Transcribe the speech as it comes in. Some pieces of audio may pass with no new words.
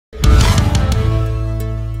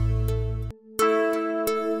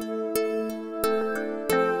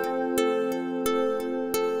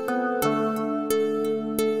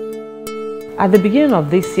At the beginning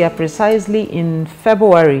of this year, precisely in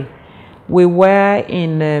February, we were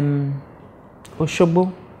in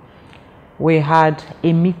Oshobo. We had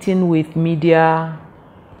a meeting with media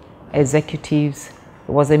executives.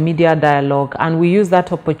 It was a media dialogue, and we used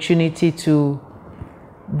that opportunity to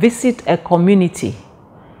visit a community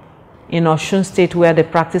in Osun State where the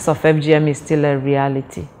practice of FGM is still a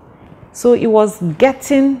reality. So it was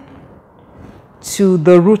getting to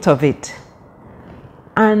the root of it.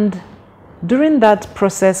 And during that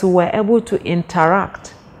process, we were able to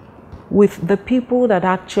interact with the people that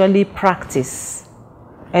actually practice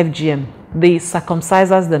FGM, the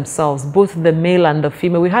circumcisers themselves, both the male and the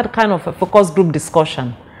female. We had kind of a focus group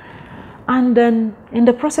discussion. And then in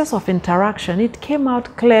the process of interaction, it came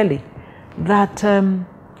out clearly that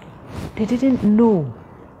they didn't know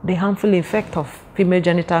the harmful effect of female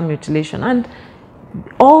genital mutilation. And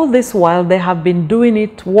all this while, they have been doing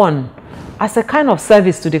it, one, as a kind of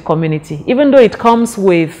service to the community, even though it comes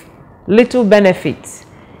with little benefits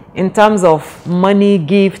in terms of money,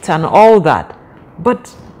 gifts, and all that.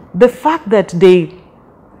 But the fact that they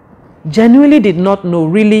genuinely did not know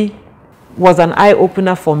really was an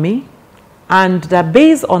eye-opener for me. And that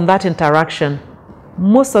based on that interaction,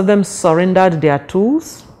 most of them surrendered their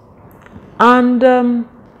tools and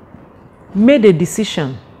made a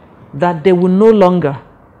decision that they will no longer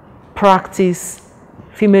practice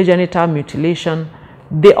female genital mutilation.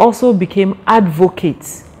 They also became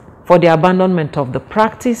advocates for the abandonment of the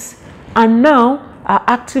practice and now are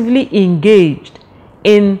actively engaged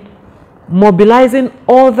in mobilizing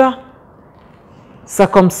other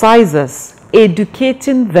circumcisers,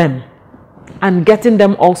 educating them, and getting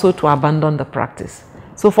them also to abandon the practice.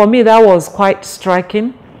 So for me, that was quite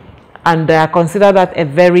striking, and I consider that a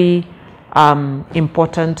very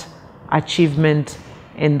important achievement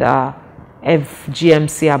in the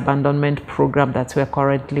FGMC abandonment program that we're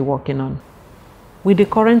currently working on. With the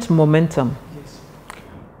current momentum, yes,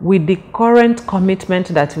 with the current commitment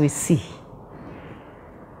that we see,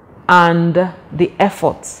 and the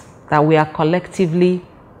efforts that we are collectively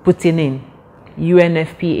putting in,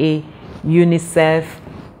 UNFPA, UNICEF,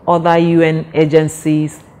 other UN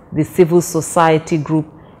agencies, the civil society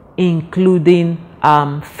group, including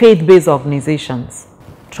faith-based organizations,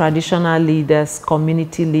 traditional leaders,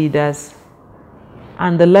 community leaders,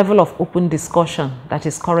 and the level of open discussion that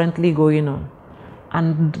is currently going on.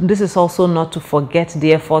 And this is also not to forget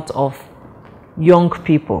the effort of young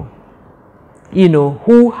people, you know,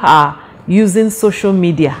 who are using social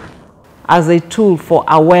media as a tool for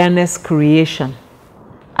awareness creation.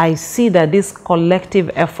 I see that this collective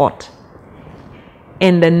effort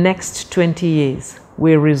in the next 20 years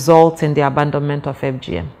will result in the abandonment of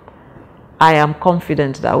FGM. I am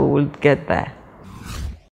confident that we will get there.